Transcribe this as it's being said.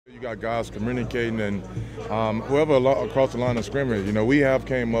You got guys communicating, and whoever across the line of scrimmage, we have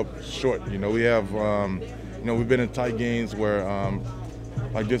came up short. We have, we've been in tight games where,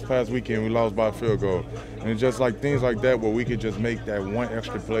 like this past weekend, we lost by a field goal. And it's just like things like that where we could just make that one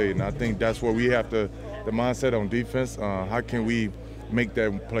extra play. And I think that's where we have the mindset on defense. How can we make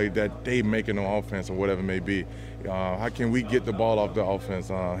that play that they making on offense or whatever it may be? How can we get the ball off the offense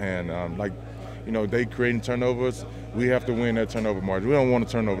hand? They creating turnovers. We have to win that turnover margin. We don't want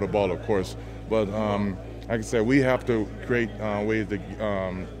to turn over the ball, of course, but like I said, we have to create ways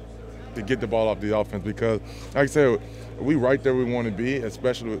to get the ball off the offense because, like I said, we right there we want to be.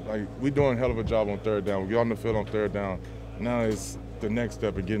 Especially we doing a hell of a job on third down. We get on the field on third down. Now it's the next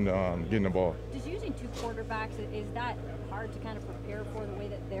step of getting the ball. Just using two quarterbacks, is that hard to kind of prepare for the way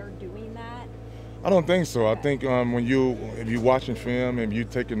that they're doing that? I don't think so. I think if you're watching film and you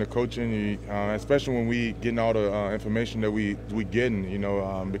taking the coaching, especially when we getting all the information that we getting,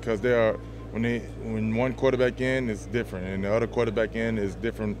 because when one quarterback in is different and the other quarterback in is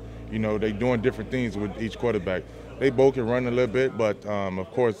different. They doing different things with each quarterback. They both can run a little bit, but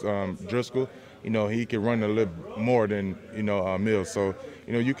of course Driscoll, he can run a little more than Mills. So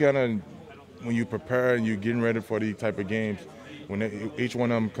you kind of when you prepare and you're getting ready for these type of games. When each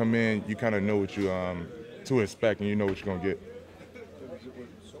one of them come in, you kind of know what you to expect, and you know what you're gonna get.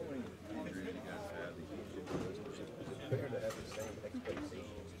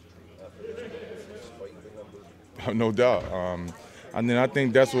 No doubt. I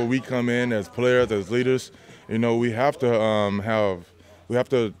think that's where we come in as players, as leaders. We have to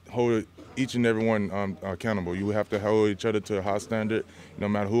hold each and every one accountable. You have to hold each other to a high standard, no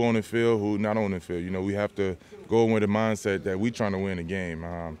matter who on the field, who not on the field. We have to go with the mindset that we're trying to win the game.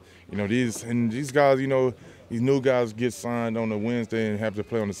 These guys, these new guys get signed on a Wednesday and have to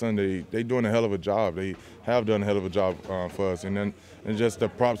play on a Sunday. They doing a hell of a job. They have done a hell of a job for us. And just the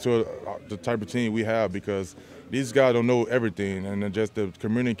props to the type of team we have because these guys don't know everything, and then just the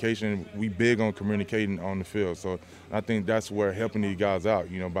communication, we big on communicating on the field. So I think that's where helping these guys out,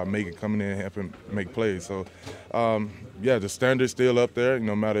 by coming in and helping make plays. So, the standard's still up there,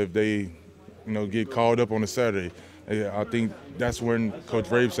 no matter if they, get called up on a Saturday. I think that's when Coach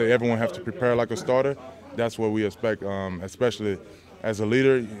Rabe said everyone has to prepare like a starter. That's what we expect, especially as a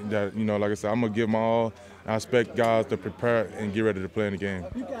leader, that, like I said, I'm going to give my all. I expect guys to prepare and get ready to play in the game.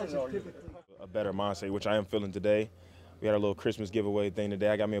 You guys are typically a better mindset, which I am feeling today. We had a little Christmas giveaway thing today.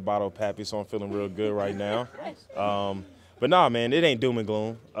 I got me a bottle of Pappy, so I'm feeling real good right now. But nah, man, it ain't doom and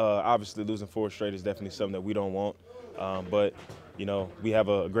gloom. Obviously, losing 4 straight is definitely something that we don't want. But we have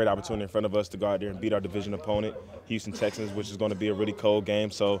a great opportunity in front of us to go out there and beat our division opponent, Houston Texans, which is going to be a really cold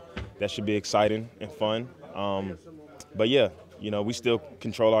game. So that should be exciting and fun. But yeah, we still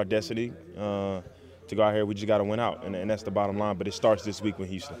control our destiny. To go out here, we just got to win out, and that's the bottom line. But it starts this week with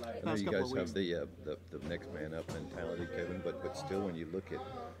Houston. I know you guys have the next man up mentality, Kevin, but still, when you look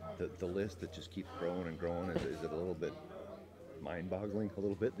at the list that just keeps growing and growing, is it a little bit mind-boggling? A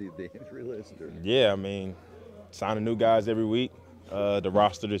little bit the injury list? Or? Yeah, signing new guys every week. The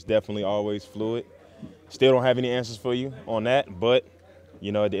roster is definitely always fluid. Still don't have any answers for you on that, but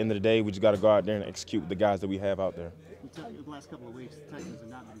at the end of the day, we just got to go out there and execute the guys that we have out there. The last couple of weeks, the Texans have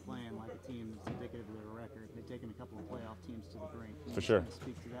not been playing like a team that's indicative of their record. They've taken a couple of playoff teams to the brink. For sure.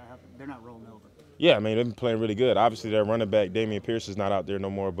 Speak to that. They're not rolling over. Yeah, they've been playing really good. Obviously, their running back, Damian Pierce, is not out there no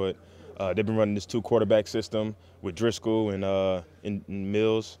more, but they've been running this 2-quarterback system with Driscoll and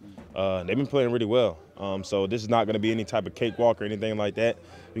Mills. They've been playing really well. So this is not going to be any type of cakewalk or anything like that.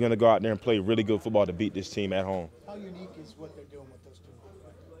 We're going to go out there and play really good football to beat this team at home. How unique is what they're doing with those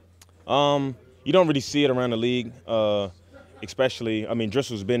two? You don't really see it around the league, especially,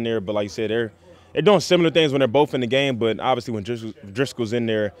 Driscoll's been there, but like you said, they're doing similar things when they're both in the game, but obviously when Driscoll's in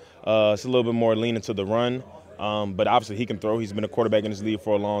there, it's a little bit more leaning to the run. But obviously he can throw. He's been a quarterback in this league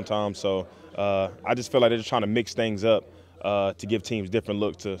for a long time. So I just feel like they're just trying to mix things up to give teams different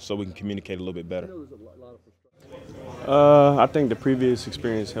looks so we can communicate a little bit better. I think the previous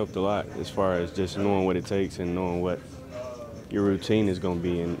experience helped a lot as far as just knowing what it takes and knowing what your routine is going to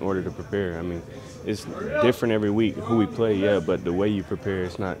be in order to prepare. It's different every week who we play, yeah, but the way you prepare,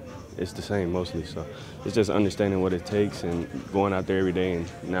 it's the same mostly. So it's just understanding what it takes and going out there every day, and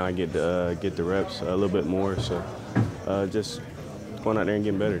now I get the reps a little bit more. So just going out there and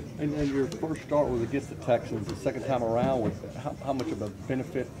getting better. And your first start was against the Texans. The second time around, how much of a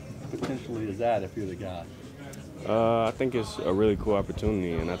benefit potentially is that if you're the guy? I think it's a really cool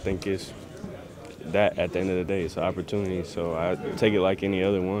opportunity, and I think it's that at the end of the day, it's an opportunity. So I take it like any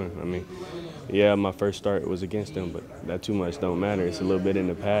other one. Yeah, my first start was against them, but that too much don't matter. It's a little bit in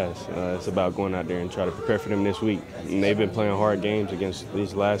the past. It's about going out there and try to prepare for them this week. And they've been playing hard games against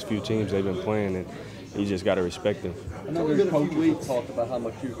these last few teams they've been playing, and you just got to respect them. I know there's coaches have talked about how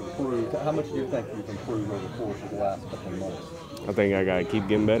much you've improved. How much do you think you've improved over the course of the last couple of months? I think I got to keep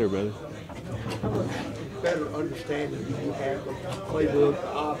getting better, brother. How much better understanding do you have of the playbook,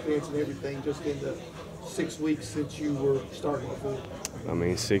 the offense, and everything just in the 6 weeks since you were starting before? I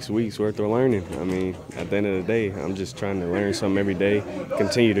mean, 6 weeks worth of learning. I mean, at the end of the day, I'm just trying to learn something every day,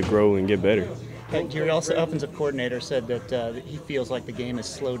 continue to grow and get better. Your offensive coordinator said that he feels like the game has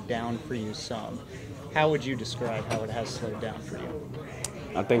slowed down for you some. How would you describe how it has slowed down for you?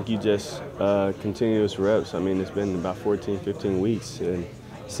 I think you just continuous reps. I mean, it's been about 14, 15 weeks, and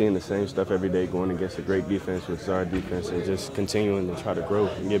seeing the same stuff every day, going against a great defense, which is our defense, and just continuing to try to grow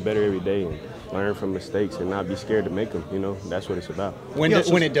and get better every day and learn from mistakes and not be scared to make them. You know, that's what it's about. When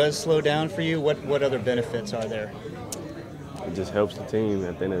it does slow down for you, what other benefits are there? It just helps the team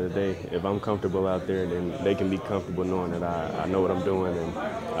at the end of the day. If I'm comfortable out there, then they can be comfortable knowing that I know what I'm doing and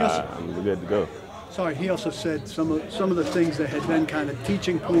I'm good to go. Sorry, he also said some of the things that had been kind of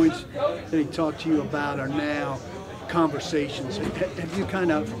teaching points that he talked to you about are now conversations. Have you kind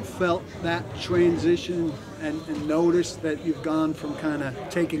of felt that transition and noticed that you've gone from kind of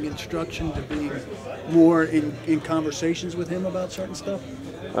taking instruction to being more in conversations with him about certain stuff?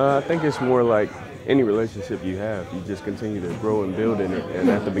 I think it's more like any relationship you have. You just continue to grow and build in it. And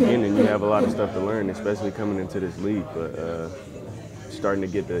at the beginning, you have a lot of stuff to learn, especially coming into this league. But starting to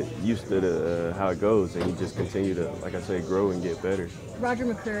get used to how it goes, and you just continue to, like I say, grow and get better. Roger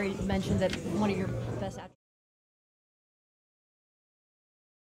McCreary mentioned that one of your best